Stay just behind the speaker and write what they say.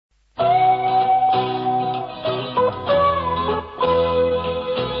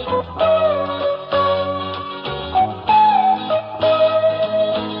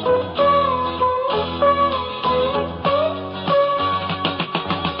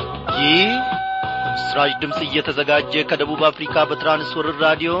ይህ በምስራች ድምጽ እየተዘጋጀ ከደቡብ አፍሪካ በትራንስወርልድ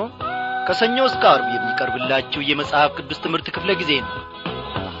ራዲዮ ከሰኞ እስከ ዓርብ የሚቀርብላችሁ የመጽሐፍ ቅዱስ ትምህርት ክፍለ ጊዜ ነው።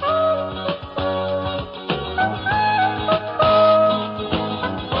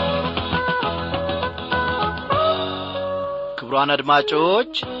 ክቡራን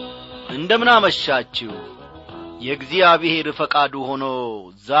አድማጮች እንደምን አመሻችሁ። የእግዚአብሔር ፈቃዱ ሆኖ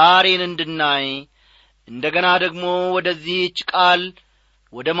ዛሬን እንድናይ እንደገና ደግሞ ወደዚህች ቃል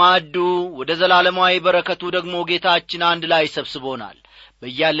ወደ ማዕዱ ወደ ዘላለማዊ በረከቱ ደግሞ ጌታችን አንድ ላይ ሰብስቦናል።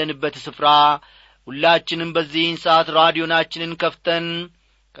 በያለንበት ስፍራ ሁላችንም በዚህን ሰዓት ራዲዮናችንን ከፍተን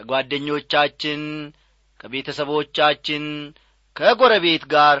ከጓደኞቻችን ከቤተሰቦቻችን ከጎረቤት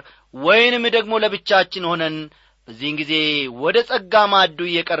ጋር ወይንም ደግሞ ለብቻችን ሆነን በዚህን ጊዜ ወደ ጸጋ ማዕዱ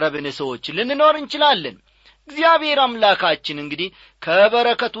እየቀረብን ሰዎች ልንኖር እንችላለን። እግዚአብሔር አምላካችን እንግዲህ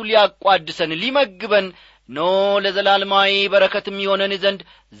ከበረከቱ ሊያቋድሰን ሊመግበን ለዘላለማዊ በረከትም ይሆነን ዘንድ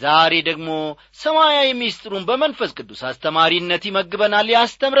ዛሬ ደግሞ ሰማያዊ ምስጢሩን በመንፈስ ቅዱስ አስተማሪነት ይመግበናል፣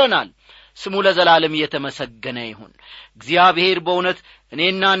 ያስተምረናል። ስሙ ለዘላለም የተመሰገነ ይሁን። እግዚአብሔር በእውነት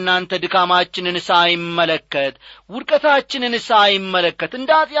እኔና እናንተ ድካማችንን ሳይመለከት ውድቀታችንን ሳይመለከት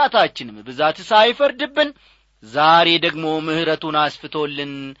እንደ ኃጢአታችንም ብዛት ሳይፈርድብን ዛሬ ደግሞ ምሕረቱን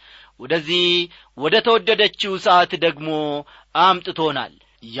አስፍቶልን ወደዚህ ወደ ተወደደችው ሰዓት ደግሞ አምጥቶናል።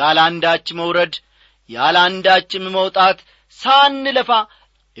 ያላንዳች መውረድ ያላንዳችም መውጣት ሳንለፋ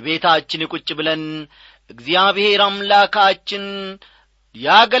ቤታችን ቁጭ ብለን እግዚአብሔር አምላካችን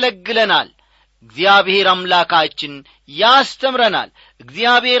ያገለግለናል። እግዚአብሔር አምላካችን ያስተምረናል።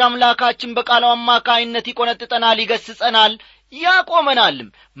 እግዚአብሔር አምላካችን በቃሉ አማካይነት ይቆነጥጠናል፣ ይገስጸናል፣ ያቆመናልም።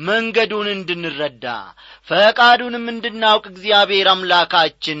 መንገዱን እንድንረዳ ፈቃዱንም እንድናውቅ እግዚአብሔር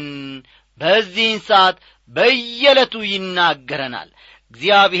አምላካችን በዚህን ሰዓት በየዕለቱ ይናገረናል።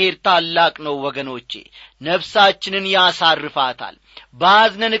 እግዚአብሔር ታላቅ ነው ወገኖቼ፣ ነፍሳችንን ያሳርፋታል።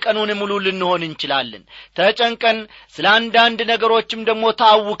 ባዝነን ቀኑን ሙሉ ልንሆን እንችላለን። ተጨንቀን ስለ አንዳንድ ነገሮችም ደግሞ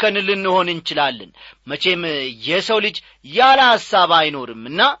ታውከን ልንሆን እንችላለን። መቼም የሰው ልጅ ያለ ሐሳብ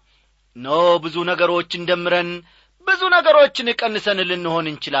አይኖርምና ብዙ ነገሮችን ደምረን ብዙ ነገሮችን ቀንሰን ልንሆን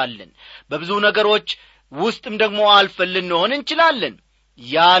እንችላለን። በብዙ ነገሮች ውስጥም ደግሞ አልፈን ልንሆን እንችላለን።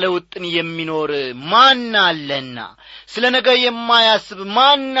 ያለ ውጥን የሚኖር ማን አለና? ስለ ነገ የማያስብ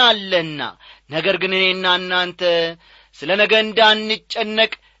ማን አለና? ነገር ግን እኔና እናንተ ስለ ነገ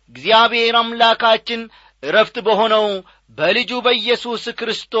እንዳንጨነቅ እግዚአብሔር አምላካችን ዕረፍት በሆነው በልጁ በኢየሱስ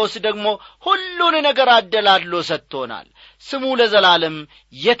ክርስቶስ ደግሞ ሁሉን ነገር አደላድሎ ሰጥቶናል። ስሙ ለዘላለም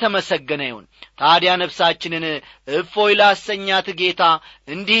የተመሰገነ ይሁን። ታዲያ ነፍሳችንን እፎይ ላሰኛት ጌታ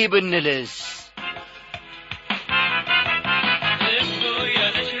እንዲህ ብንልስ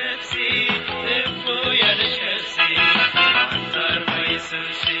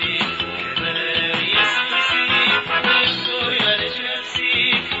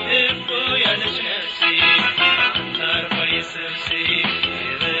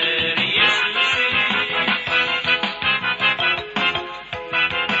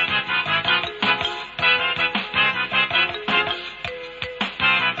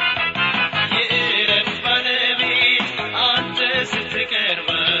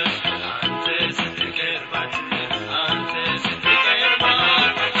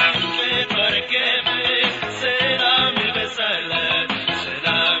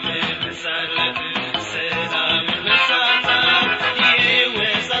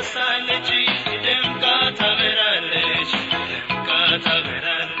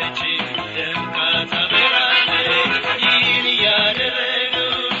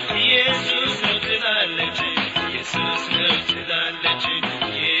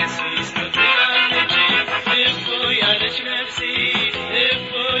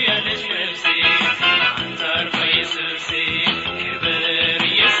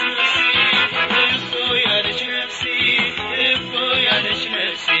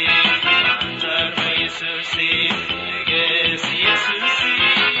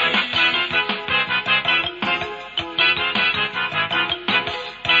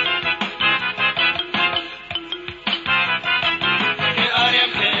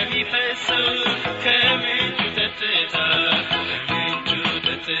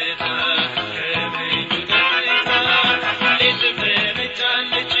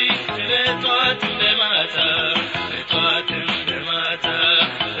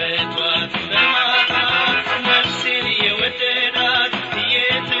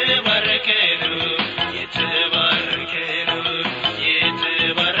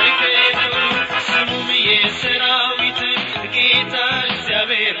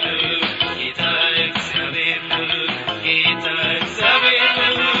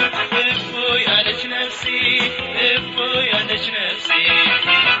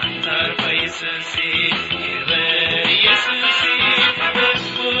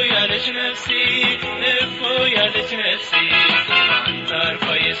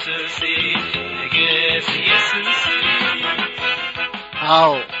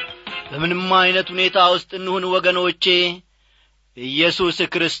አዎ በምንም አይነት ሁኔታ ውስጥ እንሁን ወገኖቼ ኢየሱስ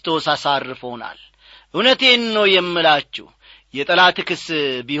ክርስቶስ አሳርፎናል። እውነቴን ነው የምላችሁ። የጠላት ክስ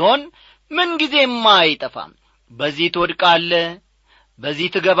ቢሆን ምን ጊዜም አይጠፋም። በዚህ ትወድቃለህ፣ በዚህ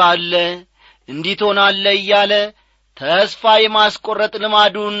ትገባለህ፣ እንዲህ ትሆናለህ እያለ ተስፋ የማስቆረጥ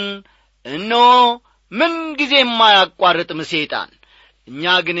ልማዱን እነሆ ምን ጊዜም አያቋርጥም ሰይጣን። እኛ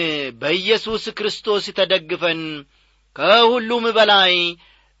ግን በኢየሱስ ክርስቶስ ተደግፈን ከሁሉም በላይ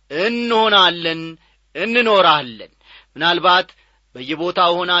እንሆናለን፣ እንኖራለን። ምናልባት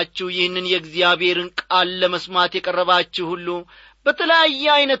በየቦታው ሆናችሁ ይህንን የእግዚአብሔርን ቃል ለመስማት የቀረባችሁ ሁሉ በተለያየ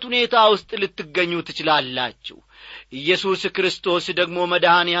አይነት ሁኔታ ውስጥ ልትገኙ ትችላላችሁ። ኢየሱስ ክርስቶስ ደግሞ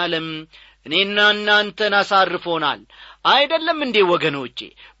መድኃኔ ዓለም እኔና እናንተን አሳርፎናል። አይደለም እንዴ ወገኖቼ?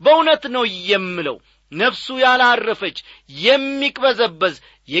 በእውነት ነው የምለው። ነፍሱ ያላረፈች የሚቅበዘበዝ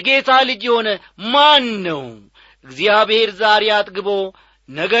የጌታ ልጅ የሆነ ማን ነው? እግዚአብሔር ዛሬ አጥግቦ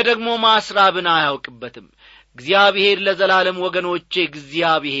ነገ ደግሞ ማስራብን አያውቅበትም። እግዚአብሔር ለዘላለም ወገኖቼ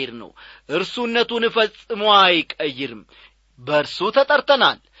እግዚአብሔር ነው። እርሱነቱን ፈጽሞ አይቀይርም። በእርሱ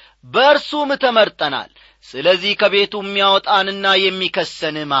ተጠርተናል፣ በእርሱም ተመርጠናል። ስለዚህ ከቤቱ የሚያወጣንና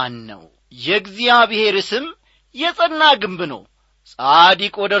የሚከሰን ማን ነው? የእግዚአብሔር ስም የጸና ግንብ ነው።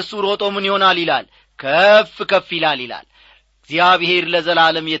 ጻድቅ ወደ እርሱ ሮጦ ምን ይሆናል ይላል? ከፍ ከፍ ይላል። እግዚአብሔር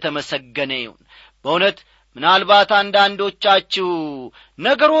ለዘላለም የተመሰገነ ይሁን። በእውነት ምናልባት አንዳንዶቻችሁ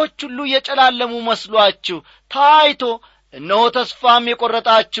ነገሮች ሁሉ የጨላለሙ መስሏችሁ ታይቶ እነሆ ተስፋም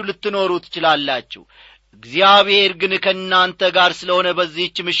የቆረጣችሁ ልትኖሩ ትችላላችሁ። እግዚአብሔር ግን ከእናንተ ጋር ስለሆነ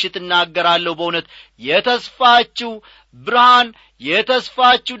በዚህች ምሽት እናገራለሁ። በእውነት የተስፋችሁ ብርሃን፣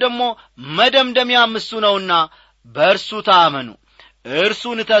 የተስፋችሁ ደግሞ መደምደሚያ እሱ ነውና በእርሱ ታመኑ፣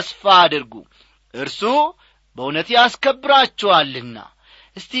 እርሱን ተስፋ አድርጉ። እርሱ በእውነት ያስከብራችኋልና።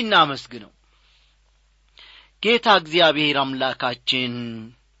 እስቲ እናመስግነው። ጌታ እግዚአብሔር አምላካችን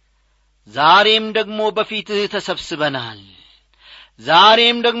ዛሬም ደግሞ በፊትህ ተሰብስበናል።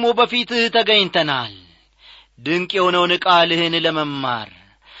 ዛሬም ደግሞ በፊትህ ተገኝተናል። ድንቅ የሆነውን ቃልህን ለመማር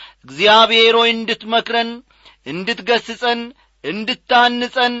እግዚአብሔር ሆይ እንድትመክረን፣ እንድትገስጸን፣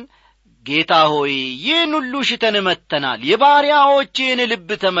 እንድታንጸን ጌታ ሆይ ይህን ሁሉ ሽተን መጥተናል። የባሪያዎችህን ልብ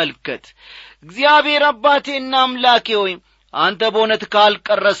ተመልከት። እግዚአብሔር አባቴና አምላኬ ሆይ አንተ በእውነት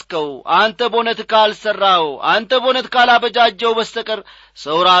ካልቀረስከው፣ አንተ በእውነት ካልሰራው፣ አንተ በእውነት ካላበጃጀው በስተቀር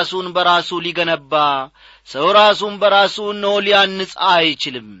ሰው ራሱን በራሱ ሊገነባ፣ ሰው ራሱን በራሱ ነው ሊያንጽ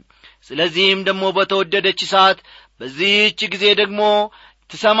አይችልም። ስለዚህም ደግሞ በተወደደች ሰዓት በዚህች ጊዜ ደግሞ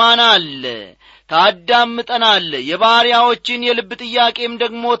ትሰማናል፣ ታዳምጠናል። የባሪያዎችን የልብ ጥያቄም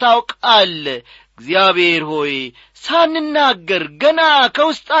ደግሞ ታውቃል። እግዚአብሔር ሆይ ሳንናገር ገና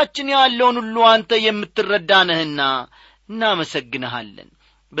ከውስጣችን ያለውን ሁሉ አንተ የምትረዳ ነህና እናመሰግንሃለን።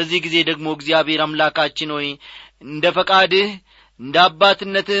 በዚህ ጊዜ ደግሞ እግዚአብሔር አምላካችን ሆይ እንደ ፈቃድህ እንደ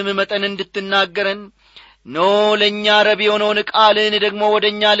አባትነትህም መጠን እንድትናገረን ለእኛ ረብ የሆነውን ቃልህን ደግሞ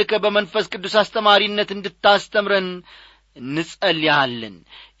ወደኛ ልከ በመንፈስ ቅዱስ አስተማሪነት እንድታስተምረን እንጸልያለን።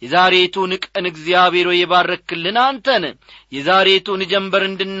 የዛሬቱን ቀን እግዚአብሔር ሆይ የባረክልን አንተን፣ የዛሬቱን ጀንበር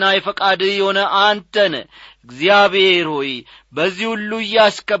እንድናይ ፈቃድህ የሆነ አንተን እግዚአብሔር ሆይ በዚህ ሁሉ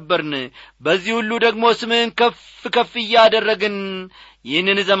እያስከበርን፣ በዚህ ሁሉ ደግሞ ስምህን ከፍ ከፍ እያደረግን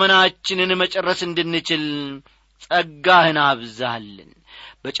ይህንን ዘመናችንን መጨረስ እንድንችል ጸጋህን አብዛልን።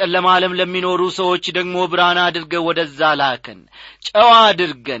 በጨለማ ዓለም ለሚኖሩ ሰዎች ደግሞ ብርሃን አድርገህ ወደዛ ላከን፣ ጨዋ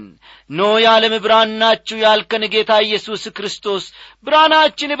አድርገን። የዓለም ብርሃን ናችሁ ያልከን ጌታ ኢየሱስ ክርስቶስ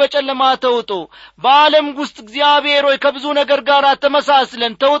ብርሃናችን በጨለማ ተውጦ በዓለም ውስጥ እግዚአብሔር ሆይ ከብዙ ነገር ጋር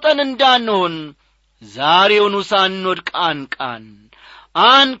ተመሳስለን ተውጠን እንዳንሆን ዛሬውኑ ሳንወድቅ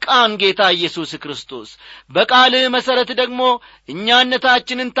አንቃን ጌታ ኢየሱስ ክርስቶስ። በቃልህ መሰረት ደግሞ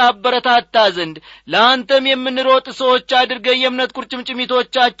እኛነታችንን ታበረታታ ዘንድ ለአንተም የምንሮጥ ሰዎች አድርገህ የእምነት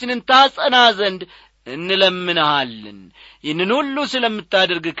ቁርጭምጭሚቶቻችንን ታጸና ዘንድ እንለምንሃለን። ይህንን ሁሉ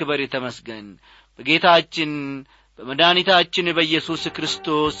ስለምታደርግ ክብር ተመስገን። በጌታችን በመድኃኒታችን በኢየሱስ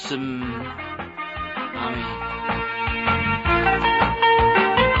ክርስቶስ ስም አሜን።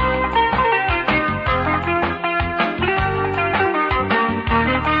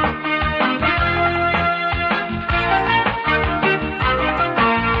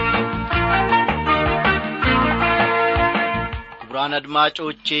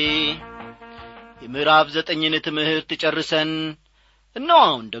 አድማጮቼ የምዕራፍ 9ን ትምህርት ጨርሰን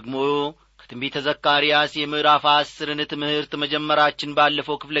አሁን ደግሞ ከትንቢተ ዘካርያስ የምዕራፍ 10ን ትምህርት መጀመራችን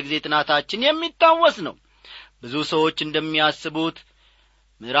ባለፈው ክፍለ ጊዜ ጥናታችን የሚታወስ ነው። ብዙ ሰዎች እንደሚያስቡት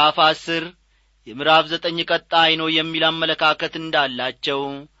ምዕራፍ 10 የምዕራፍ 9 ቀጣይ ነው የሚል አመለካከት እንዳላቸው፣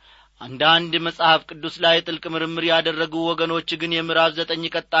 አንዳንድ መጽሐፍ ቅዱስ ላይ ጥልቅ ምርምር ያደረጉ ወገኖች ግን የምዕራፍ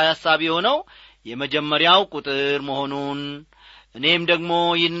 9 ቀጣይ ሐሳብ የሆነው የመጀመሪያው ቁጥር መሆኑን፣ እኔም ደግሞ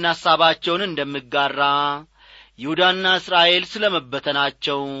ይህን ሐሳባቸውን እንደምጋራ ይሁዳና እስራኤል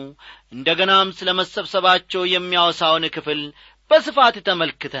ስለመበተናቸው እንደገናም ስለመሰብሰባቸው የሚያወሳውን ክፍል በስፋት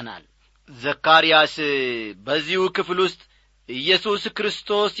ተመልክተናል። ዘካርያስ በዚሁ ክፍል ውስጥ ኢየሱስ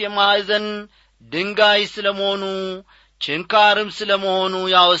ክርስቶስ የማዕዘን ድንጋይ ስለመሆኑ ችንካርም ስለመሆኑ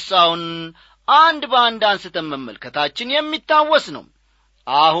ያወሳውን አንድ በአንድ አንስተን መመልከታችን የሚታወስ ነው።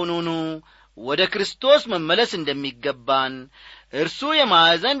 አሁኑኑ ወደ ክርስቶስ መመለስ እንደሚገባን እርሱ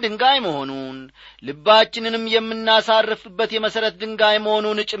የማዕዘን ድንጋይ መሆኑን ልባችንንም የምናሳርፍበት የመሠረት ድንጋይ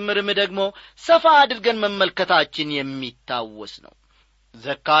መሆኑን ጭምርም ደግሞ ሰፋ አድርገን መመልከታችን የሚታወስ ነው።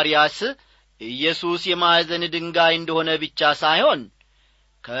 ዘካርያስ ኢየሱስ የማዕዘን ድንጋይ እንደሆነ ብቻ ሳይሆን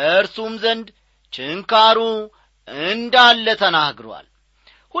ከእርሱም ዘንድ ችንካሩ እንዳለ ተናግሯል።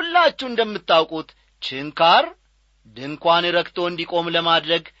 ሁላችሁ እንደምታውቁት ችንካር ድንኳን ረክቶ እንዲቆም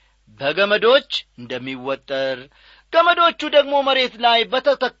ለማድረግ በገመዶች እንደሚወጠር፣ ገመዶቹ ደግሞ መሬት ላይ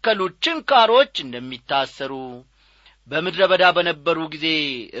በተተከሉ ችንካሮች እንደሚታሰሩ፣ በምድረ በዳ በነበሩ ጊዜ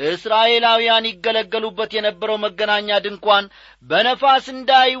እስራኤላውያን ይገለገሉበት የነበረው መገናኛ ድንኳን በነፋስ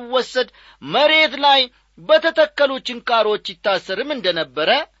እንዳይወሰድ መሬት ላይ በተተከሉ ችንካሮች ይታሰርም እንደነበረ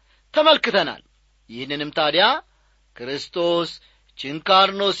ተመልክተናል። ይህንንም ታዲያ ክርስቶስ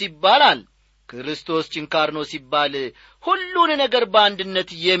ችንካርኖስ ይባላል። ክርስቶስ ችንካርኖስ ሲባል ሁሉን ነገር በአንድነት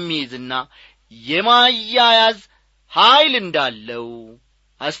የሚይዝና የማያያዝ ኃይል እንዳለው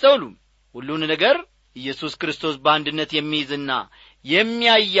አስተውሉ። ሁሉን ነገር ኢየሱስ ክርስቶስ በአንድነት የሚይዝና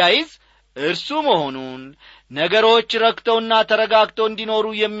የሚያያይዝ እርሱ መሆኑን፣ ነገሮች ረክተውና ተረጋግተው እንዲኖሩ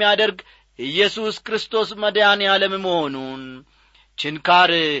የሚያደርግ ኢየሱስ ክርስቶስ መድኃኔ ዓለም መሆኑን፣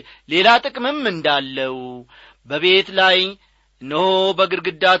 ችንካር ሌላ ጥቅምም እንዳለው፣ በቤት ላይ እነሆ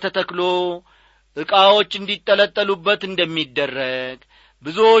በግድግዳ ተተክሎ ዕቃዎች እንዲጠለጠሉበት እንደሚደረግ፣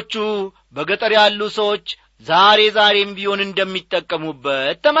 ብዙዎቹ በገጠር ያሉ ሰዎች ዛሬም ቢሆን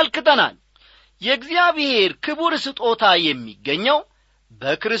እንደሚጠቀሙበት ተመልክተናል። የእግዚአብሔር ክቡር ስጦታ የሚገኘው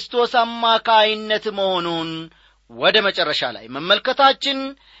በክርስቶስ አማካይነት መሆኑን ወደ መጨረሻ ላይ መመልከታችን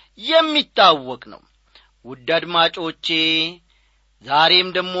የሚታወቅ ነው። ውድ አድማጮቼ፣ ዛሬም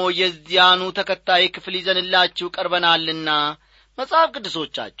ደግሞ የዚያኑ ተከታይ ክፍል ይዘንላችሁ ቀርበናልና መጽሐፍ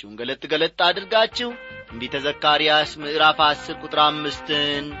ቅዱሶቻችሁን ገለጥ አድርጋችሁ ትንቢተ ዘካርያስ ምዕራፍ 10 ቁጥር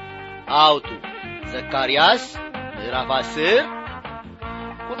 5ን አውጡ። ዘካርያስ ምዕራፍ 10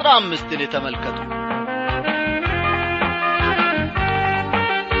 ቁጥር 5ን ተመልከቱ።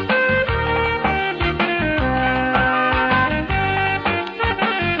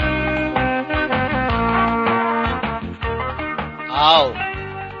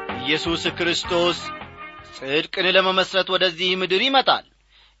 ኢየሱስ ክርስቶስ ጽድቅን ለመመስረት ወደዚህ ምድር ይመጣል።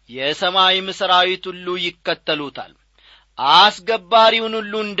 የሰማይም ሠራዊት ሁሉ ይከተሉታል። አስገባሪውን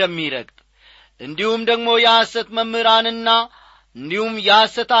ሁሉ እንደሚረግጥ፣ እንዲሁም ደግሞ የሐሰት መምህራንና እንዲሁም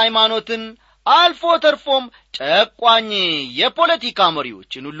የሐሰት ሃይማኖትን አልፎ ተርፎም ጨቋኝ የፖለቲካ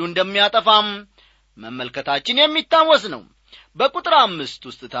መሪዎችን ሁሉ እንደሚያጠፋም መመልከታችን የሚታወስ ነው። በቁጥር 5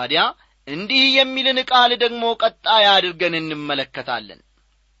 ውስጥ ታዲያ እንዲህ የሚልን ቃል ደግሞ ቀጣይ አድርገን እንመለከታለን።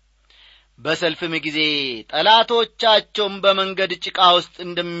 በሰልፍም ጊዜ ጠላቶቻቸውን በመንገድ ጭቃ ውስጥ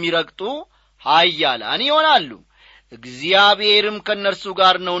እንደሚረግጡ ኃያላን ይሆናሉ፣ እግዚአብሔርም ከእነርሱ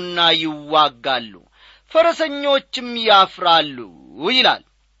ጋር ነውና ይዋጋሉ፣ ፈረሰኞችም ያፍራሉ ይላል።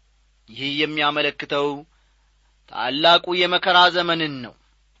 ይህ የሚያመለክተው ታላቁ የመከራ ዘመንን ነው።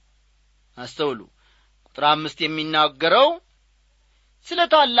 አስተውሉ። ቁጥር 5 የሚናገረው ስለ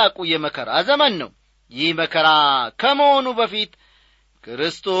ታላቁ የመከራ ዘመን ነው። ይህ መከራ ከመሆኑ በፊት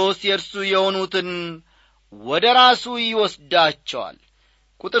ክርስቶስ የእርሱ የሆኑትን ወደ ራሱ ይወስዳቸዋል።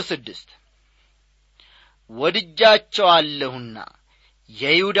 ቁጥር 6 ወድጃቸዋለሁና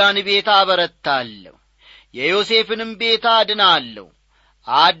የይሁዳን ቤት አበረታለሁ፣ የዮሴፍንም ቤት አድናለሁ፣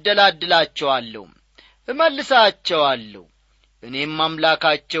 አደላድላቸዋለሁ፣ እመልሳቸዋለሁ፣ እኔም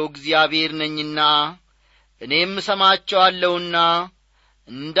አምላካቸው እግዚአብሔር ነኝና እኔም እሰማቸዋለሁና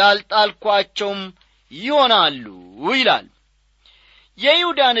እንዳልጣልኳቸውም ይሆናሉ ይላል።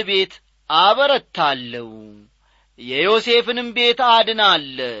 የይሁዳን ቤት አበረታለሁ፣ የዮሴፍንም ቤት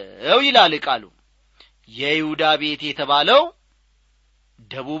አድናለሁ ይላል ቃሉ። የይሁዳ ቤት የተባለው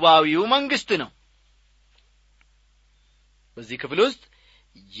ደቡባዊው መንግስት ነው። በዚህ ክፍል ውስጥ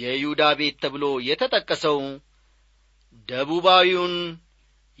የይሁዳ ቤት ተብሎ የተጠቀሰው ደቡባዊውን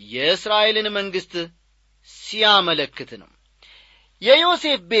የእስራኤልን መንግስት ሲያመለክት ነው።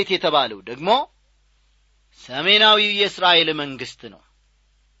 የዮሴፍ ቤት የተባለው ደግሞ ሰሜናዊው የእስራኤል መንግስት ነው።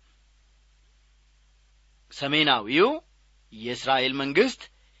 ሰሜናዊው የእስራኤል መንግስት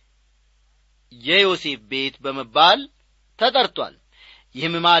የዮሴፍ ቤት በመባል ተጠርቷል።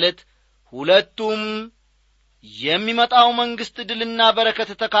 ይህም ማለት ሁለቱም የሚመጣው መንግስት ድልና በረከት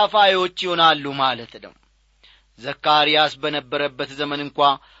ተካፋዮች ይሆናሉ ማለት ነው። ዘካርያስ በነበረበት ዘመን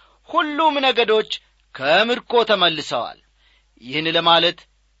እንኳን ሁሉም ነገዶች ከምርኮ ተመልሰዋል። ይህን ለማለት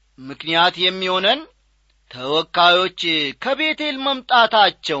ምክንያት የሚሆነን ተወካዮች ከቤቴል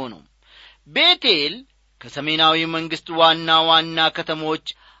መምጣታቸው ነው። ቤቴል ከሰሜናዊ መንግስት ዋና ዋና ከተሞች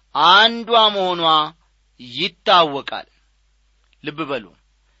አንዷ መሆኗ ይታወቃል። ልብ በሉ፣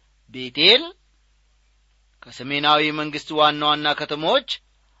 ቤቴል ከሰሜናዊ መንግስት ዋና ዋና ከተሞች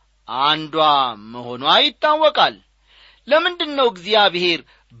አንዷ መሆኗ ይታወቃል። ለምንድነው እግዚአብሔር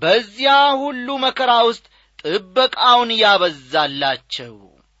በዚያ ሁሉ መከራ ውስጥ ጥበቃውን ያበዛላቸው?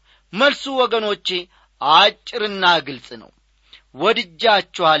 መልሱ ወገኖቼ አጭርና ግልጽ ነው።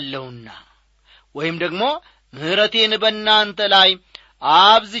 ወድጃችኋለሁና ወይም ደግሞ ምሕረቴን በእናንተ ላይ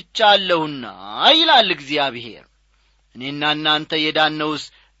አብዝቻለሁና ይላል እግዚአብሔር። እኔና እናንተ የዳነውስ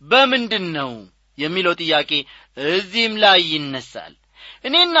በምንድነው የሚለው ጥያቄ እዚህም ላይ ይነሳል።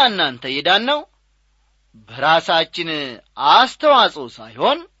 እኔና እናንተ የዳነው በራሳችን አስተዋጽኦ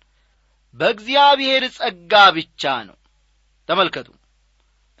ሳይሆን በእግዚአብሔር ጸጋ ብቻ ነው። ተመልከቱ፣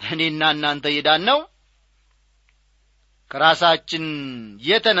 እኔና እናንተ የዳነው ከራሳችን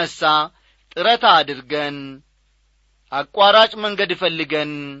የተነሳ ጥረት አድርገን አቋራጭ መንገድ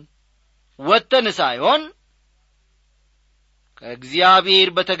ፈልገን ወጥተን ሳይሆን ከእግዚአብሔር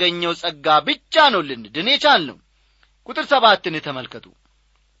በተገኘው ጸጋ ብቻ ነው ልንድን የቻልነው። ቁጥር 7ን ተመልከቱ።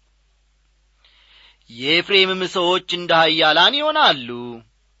 የኤፍሬምም ሰዎች እንደ ኃያላን ይሆናሉ፣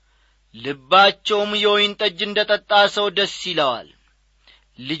 ልባቸውም የወይን ጠጅ እንደ ጠጣ ሰው ደስ ይለዋል።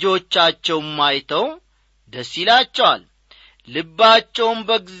 ልጆቻቸውም አይተው ደስ ይላቸዋል፣ ልባቸውም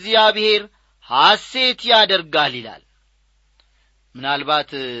በእግዚአብሔር ሐሴት ያደርጋል ይላል።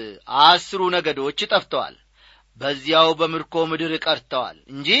 ምናልባት 10 ነገዶች ጠፍተዋል፣ በዚያው በምርኮ ምድር ቀርተዋል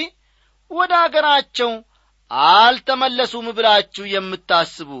እንጂ ወደ አገራቸው አልተመለሱም ብላችሁ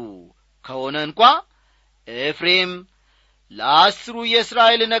የምታስቡ ከሆነ እንኳ ኤፍሬም ለ10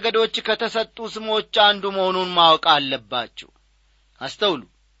 የእስራኤል ነገዶች ከተሰጡ ስሞች አንዱ መሆኑን ማወቅ አለባችሁ። አስተውሉ፣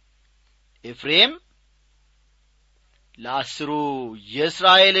 ኤፍሬም ለ10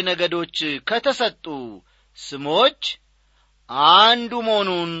 የእስራኤል ነገዶች ከተሰጡ ስሞች አንዱ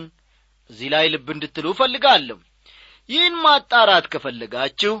መሆኑን እዚህ ላይ ልብ እንድትሉ ፈልጋለሁ። ይህን ማጣራት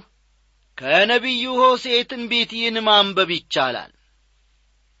ከፈለጋችሁ ከነቢዩ ሆሴዕ ትንቢት ይህን ማንበብ ይቻላል።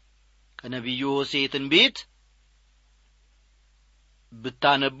 ከነቢዩ ሆሴዕ ትንቢት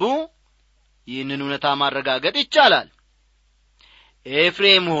ብታነቡ ይህንን እውነታ ማረጋገጥ ይቻላል።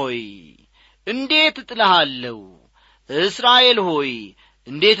 ኤፍሬም ሆይ እንዴት እጥልሃለሁ፣ እስራኤል ሆይ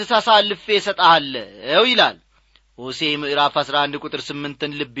እንዴት አሳልፌ እሰጥሃለሁ ይላል። ሆሴዕ ምዕራፍ 11 ቁጥር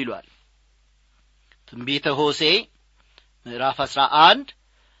 8ን ልብ ይሏል። ትንቢተ ሆሴዕ ምዕራፍ 11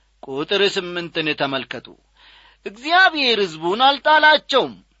 ቁጥር 8ን ተመልከቱ። እግዚአብሔር ሕዝቡን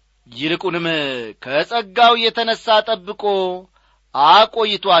አልጣላቸውም፣ ይልቁንም ከጸጋው የተነሳ ጠብቆ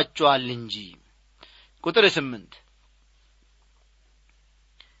አቆይቷቸዋል እንጂ። ቁጥር 8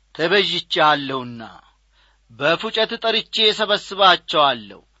 ተቤዥቼአለሁና በፉጨት ጠርቼ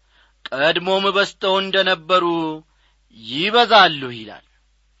ሰበስባቸዋለሁ፣ ቀድሞም በዝተው እንደነበሩ ይበዛሉ ይላል።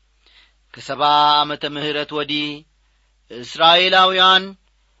 ከ70 ዓመተ ምህረት ወዲህ እስራኤላውያን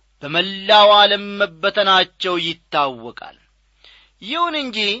በመላው ዓለም መበተናቸው ይታወቃል። ይሁን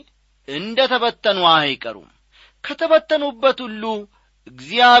እንጂ እንደ ተበተኑ አይቀሩም። ከተበተኑበት ሁሉ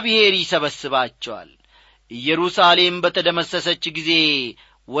እግዚአብሔር ይሰበስባቸዋል። ኢየሩሳሌም በተደመሰሰች ጊዜ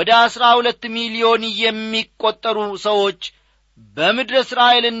ወደ 12 ሚሊዮን የሚቆጠሩ ሰዎች በምድረ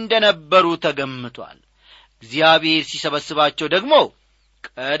እስራኤል እንደነበሩ ተገምቷል። እግዚአብሔር ሲሰበስባቸው ደግሞ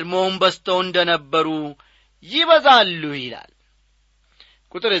ቀድሞም በዝተው እንደነበሩ ይበዛሉ ይላል።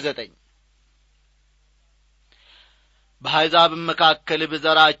 ቁጥር 9 በአሕዛብ መካከል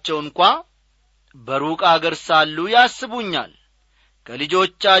ብዘራቸው እንኳ በሩቅ አገር ሳሉ ያስቡኛል፣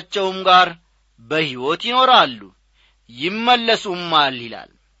 ከልጆቻቸውም ጋር በሕይወት ይኖራሉ፣ ይመለሱማል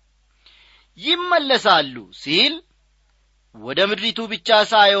ይላል። ይመለሳሉ ሲል ወደ ምድሪቱ ብቻ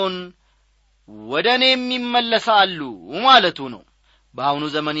ሳይሆን ወደ እኔም ይመለሳሉ ማለቱ ነው። በአሁኑ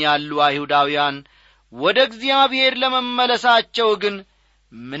ዘመን ያሉ አይሁዳውያን ወደ እግዚአብሔር ለመመለሳቸው ግን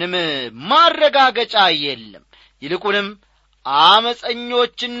ምንም ማረጋገጫ የለም። ይልቁንም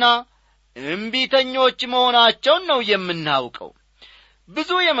አመፀኞችና እምቢተኞች መሆናቸውን ነው የምናውቀው። ብዙ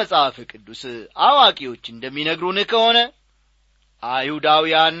የመጽሐፍ ቅዱስ አዋቂዎች እንደሚነግሩን ከሆነ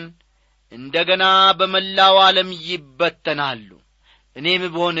አይሁዳውያን እንደገና በመላው ዓለም ይበተናሉ። እኔም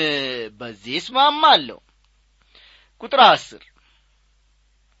ብሆን በዚህ እስማማለሁ። ቁጥር 10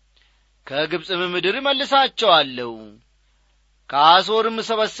 ከግብጽም ምድር መልሳቸዋለሁ፣ ከአሦርም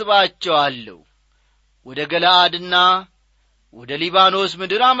ሰበስባቸዋለሁ፣ ወደ ገለዓድና ወደ ሊባኖስ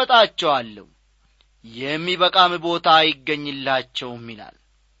ምድር አመጣቸዋለሁ፣ የሚበቃም ቦታ አይገኝላቸውም ይላል።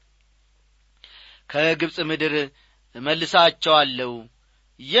 ከግብጽ ምድር እመልሳቸዋለሁ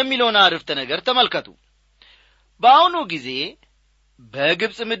የሚለውን አረፍተ ነገር ተመልከቱ። በአሁኑ ጊዜ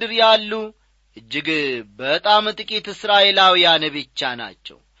በግብጽ ምድር ያሉ እጅግ በጣም ጥቂት እስራኤላውያን ብቻ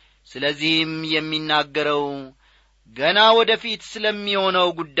ናቸው። ስለዚህም የሚናገረው ገና ወደፊት ስለሚሆነው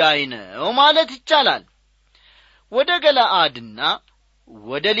ጉዳይ ነው ማለት ይቻላል። ወደ ገለዓድና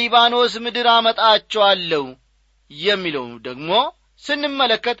ወደ ሊባኖስ ምድር አመጣቸዋለሁ የሚለው ደግሞ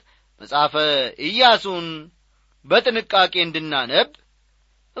ስንመለከት መጽሐፈ ኢያሱን በጥንቃቄ እንድናነብ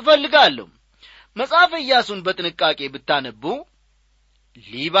እፈልጋለሁ። መጽሐፈ ኢያሱን በጥንቃቄ ብታነቡ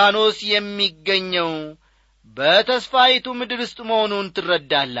ሊባኖስ የሚገኘው በተስፋይቱ ምድር ውስጥ መሆኑን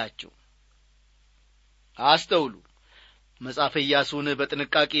ትረዳላችሁ። አስተውሉ። መጽሐፈ ኢያሱን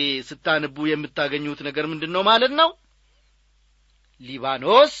በጥንቃቄ ስታነቡ የምታገኙት ነገር ምንድነው ማለት ነው?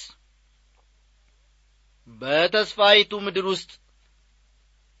 ሊባኖስ በተስፋይቱ ምድር ውስጥ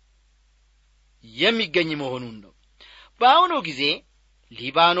የሚገኝ መሆኑን ነው። በአሁኑ ጊዜ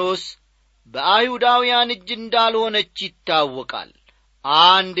ሊባኖስ በአይሁዳውያን እጅ እንዳልሆነች ይታወቃል።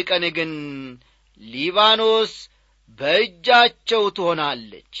 አንድ ቀን ግን ሊባኖስ በእጃቸው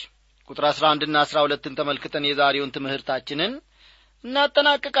ትሆናለች። ቁጥር 11 እና 12ን ተመልክተን የዛሬውን ትምህርታችንን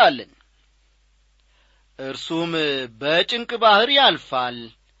እናጠናቅቃለን። እርሱም በጭንቅ ባህር ያልፋል፣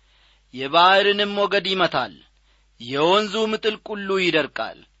 የባህርንም ሞገድ ይመታል፣ የወንዙም ጥልቅ ሁሉ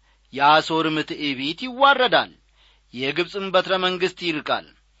ይደርቃል። የአሦርም ትዕቢት ይዋረዳል፣ የግብጽም በትረ መንግሥት ይርቃል።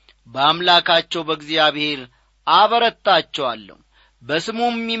 በአምላካቸው በእግዚአብሔር አበረታቸዋለሁ፣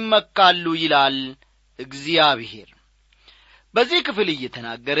 በስሙም ይመካሉ ይላል እግዚአብሔር። በዚህ ክፍል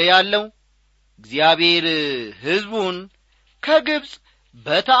እየተናገረ ያለው እግዚአብሔር ሕዝቡን ከግብጽ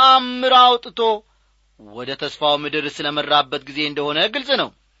በተአምር አውጥቶ ወደ ተስፋው ምድር ስለመራበት ጊዜ እንደሆነ ግልጽ ነው።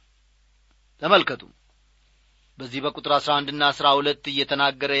 ተመልከቱ። በዚህ በቁጥር 11 እና 12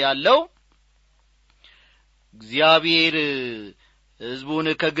 እየተናገረ ያለው እግዚአብሔር ሕዝቡን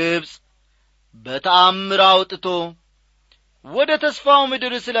ከግብጽ በተአምር አውጥቶ ወደ ተስፋው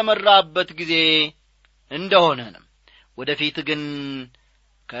ምድር ስለመራበት ጊዜ እንደሆነ ነው። ወደፊት ግን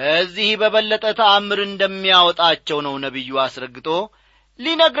ከዚህ በበለጠ ተአምር እንደሚያወጣቸው ነው ነብዩ አስረግጦ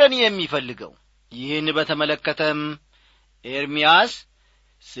ሊነግረን የሚፈልገው። ይህን በተመለከተም ኤርምያስ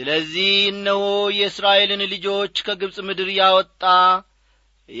ስለዚህ እነሆ የእስራኤልን ልጆች ከግብጽ ምድር ያወጣ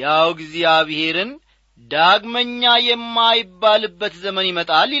ያው እግዚአብሔርን ዳግመኛ የማይባልበት ዘመን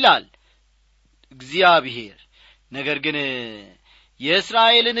ይመጣል ይላል እግዚአብሔር። ነገር ግን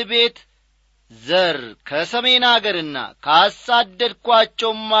የእስራኤልን ቤት ዘር ከሰሜን አገርና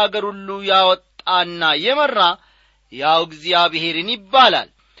ካሳደድኳቸውም አገር ሁሉ ያወጣና የመራ ያው እግዚአብሔርን ይባላል፣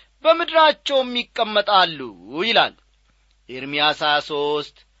 በምድራቸውም ይቀመጣሉ ይላል። ኤርምያስ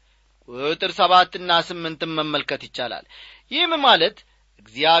 23 ቁጥር 7 እና 8 መመልከት ይቻላል። ይህም ማለት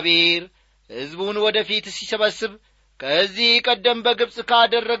እግዚአብሔር ሕዝቡን ወደፊት ሲሰበስብ ከዚህ ቀደም በግብጽ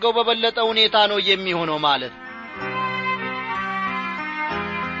ካደረገው በበለጠ ሁኔታ ነው የሚሆነው ማለት ነው።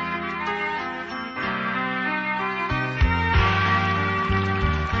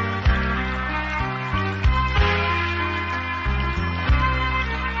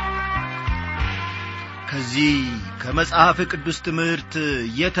 ከዚህ ከመጽሐፍ ቅዱስ ትምህርት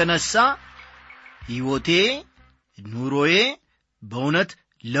የተነሳ ሕይወቴ ኑሮዬ በእውነት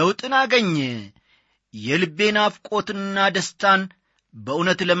ለውጥን አገኘ። የልቤን አፍቆትና ደስታን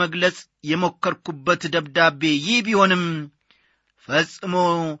በእውነት ለመግለጽ የሞከርኩበት ደብዳቤ ይህ ቢሆንም ፈጽሞ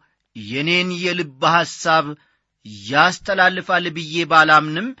የኔን የልብ ሐሳብ ያስተላልፋል ብዬ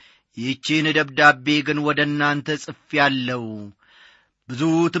ባላምንም ይህችን ደብዳቤ ግን ወደ እናንተ ጽፌአለሁ። ብዙ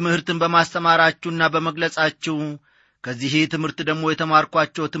ትምህርትን በማስተማራችሁና በመግለጻችሁ ከዚህ ትምህርት ደግሞ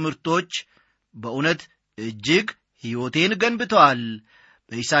የተማርኳቸው ትምህርቶች በእውነት እጅግ ሕይወቴን ገንብተዋል።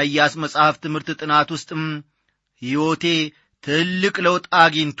 በኢሳይያስ መጽሐፍ ትምህርት ጥናት ውስጥም ሕይወቴ ትልቅ ለውጥ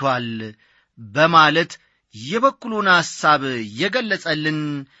አግኝቷል በማለት የበኩሉን ሐሳብ የገለጸልን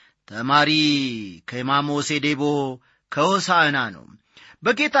ተማሪ ከማሞሴ ዴቦ ከሆሳዕና ነው።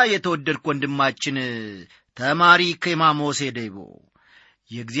 በጌታ የተወደድክ ወንድማችን ተማሪ ከማሞሴ ዴቦ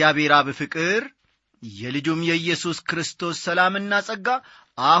የእግዚአብሔር አብ ፍቅር የልጁም የኢየሱስ ክርስቶስ ሰላምና ጸጋ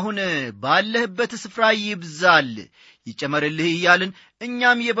አሁን ባለህበት ስፍራ ይብዛል ይጨመርልህ እያልን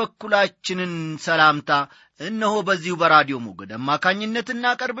እኛም የበኩላችንን ሰላምታ እነሆ በዚሁ በራዲዮ ሞገድ አማካኝነት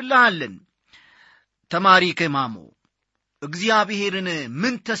እናቀርብልሃለን። ተማሪ ከማሞ እግዚአብሔርን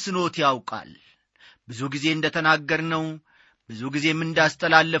ምን ተስኖት ያውቃል? ብዙ ጊዜ እንደተናገርነው ብዙ ጊዜም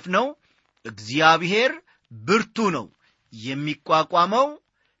እንዳስተላለፍነው እግዚአብሔር ብርቱ ነው፣ የሚቋቋመው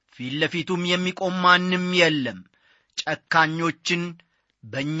ፊት ለፊቱም የሚቆም ማንም የለም። ጨካኞችን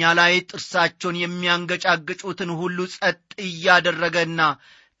በእኛ ላይ ጥርሳቸውን የሚያንገጫግጩትን ሁሉ ጸጥ እያደረገና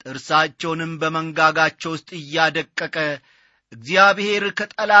ጥርሳቸውንም በመንጋጋቸው ውስጥ እያደቀቀ እግዚአብሔር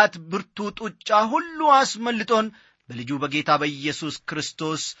ከጠላት ብርቱ ጡጫ ሁሉ አስመልጦን በልጁ በጌታ በኢየሱስ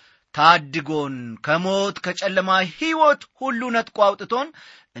ክርስቶስ ታድጎን ከሞት ከጨለማ ሕይወት ሁሉ ነጥቆ አውጥቶን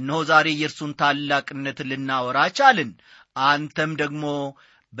እነሆ ዛሬ የእርሱን ታላቅነት ልናወራ ቻልን። አንተም ደግሞ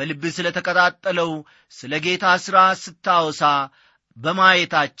በልብህ ስለ ተቀጣጠለው ስለ ጌታ ሥራ ስታወሳ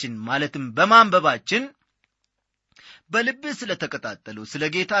በማየታችን ማለትም በማንበባችን በልብህ ስለ ተቀጣጠለው ስለ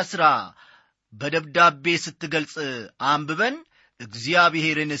ጌታ ሥራ በደብዳቤ ስትገልጽ አንብበን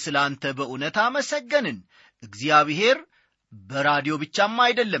እግዚአብሔርን ስለ አንተ በእውነት አመሰገንን። እግዚአብሔር በራዲዮ ብቻም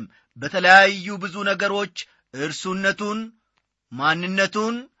አይደለም፣ በተለያዩ ብዙ ነገሮች እርሱነቱን፣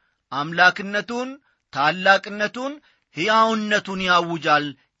 ማንነቱን፣ አምላክነቱን፣ ታላቅነቱን፣ ሕያውነቱን ያውጃል፣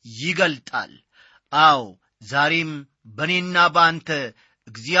 ይገልጣል። አዎ ዛሬም በኔና ባንተ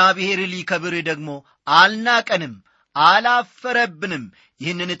እግዚአብሔር ሊከብር ደግሞ አልናቀንም፣ አላፈረብንም።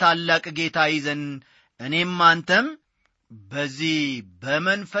 ይህንን ታላቅ ጌታ ይዘን እኔም አንተም በዚህ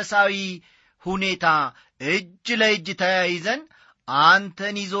በመንፈሳዊ ሁኔታ እጅ ለእጅ ተያይዘን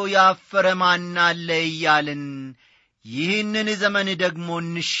አንተን ይዞ ያፈረ ማን አለ እያልን ይህንን ዘመን ደግሞ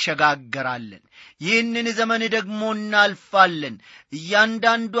እንሸጋገራለን። ይህንን ዘመን ደግሞ እናልፋለን።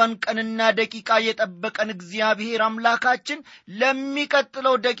 እያንዳንዷን ቀንና ደቂቃ የጠበቀን እግዚአብሔር አምላካችን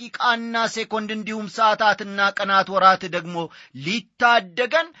ለሚቀጥለው ደቂቃና ሴኮንድ እንዲሁም ሰዓታትና ቀናት ወራት ደግሞ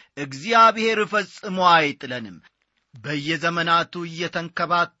ሊታደገን እግዚአብሔር ፈጽሞ አይጥለንም። በየዘመናቱ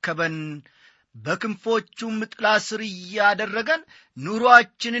እየተንከባከበን በክንፎቹም ጥላ ስር እያደረገን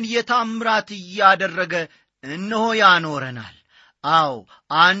ኑሮአችንን የታምራት እያደረገ እነሆ ያኖረናል። አዎ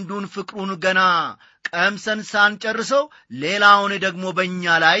አንዱን ፍቅሩን ገና ቀምሰን ሳንጨርሰው ሌላውን ደግሞ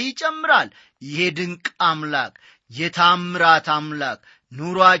በእኛ ላይ ይጨምራል። ይሄ ድንቅ አምላክ የታምራት አምላክ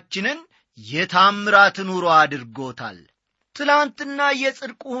ኑሮአችንን የታምራት ኑሮ አድርጎታል። ትላንትና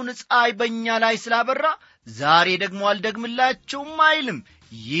የጽድቁን ፀሐይ በእኛ ላይ ስላበራ ዛሬ ደግሞ አልደግምላችሁም አይልም።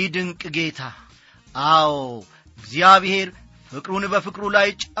 ይህ ድንቅ ጌታ አዎ እግዚአብሔር ፍቅሩን በፍቅሩ ላይ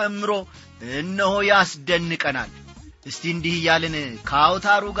ጨምሮ እነሆ ያስደንቀናል። እስቲ እንዲህ ያለን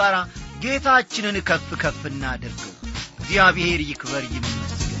ከአውታሩ ጋር ጌታችንን ከፍ ከፍ እናድርገው። እግዚአብሔር ይክበር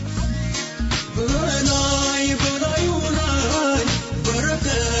ይመስገን። በላይ በላዩ ላይ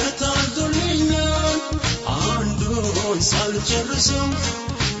በረከት አዞልኛል፣ አንዱን ሳልጨርሰው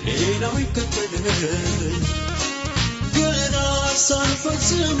ሌላው ይከተለኝ፣ ገና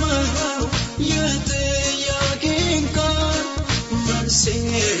ሳልፈጽመው የጥያቄን ቃል መልሴ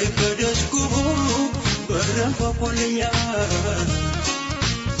ከደጅጉ በረንኳኳልኛል።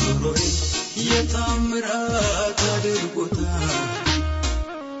 ኑሮዬ የታምራት አድርጎታል፣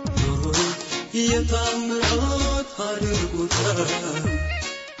 ኑሮዬ የታምራት አድርጎታል።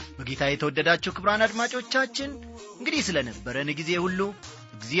 በጌታ የተወደዳችሁ ክቡራን አድማጮቻችን እንግዲህ ስለነበረን ጊዜ ሁሉ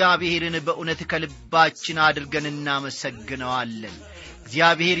እግዚአብሔርን በእውነት ከልባችን አድርገን እናመሰግነዋለን።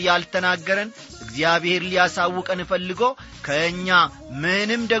 እግዚአብሔር ያልተናገረን እግዚአብሔር ሊያሳውቀን ፈልጎ ከእኛ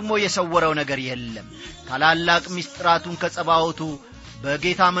ምንም ደግሞ የሰወረው ነገር የለም። ታላላቅ ምስጢራቱን ከጸባዖቱ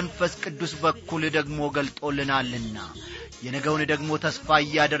በጌታ መንፈስ ቅዱስ በኩል ደግሞ ገልጦልናልና የነገውን ደግሞ ተስፋ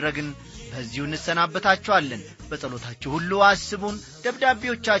እያደረግን በዚሁ እንሰናበታችኋለን። በጸሎታችሁ ሁሉ አስቡን፣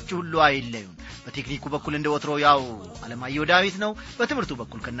 ደብዳቤዎቻችሁ ሁሉ አይለዩን። በቴክኒኩ በኩል እንደ ወትሮ ያው አለማየሁ ዳዊት ነው። በትምህርቱ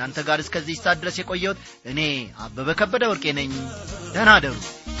በኩል ከእናንተ ጋር እስከዚህ ሰዓት ድረስ የቆየሁት እኔ አበበ ከበደ ወርቄ ነኝ። ደህና እደሩ።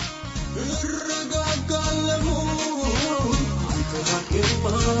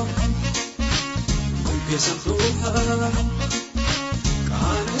 አንተ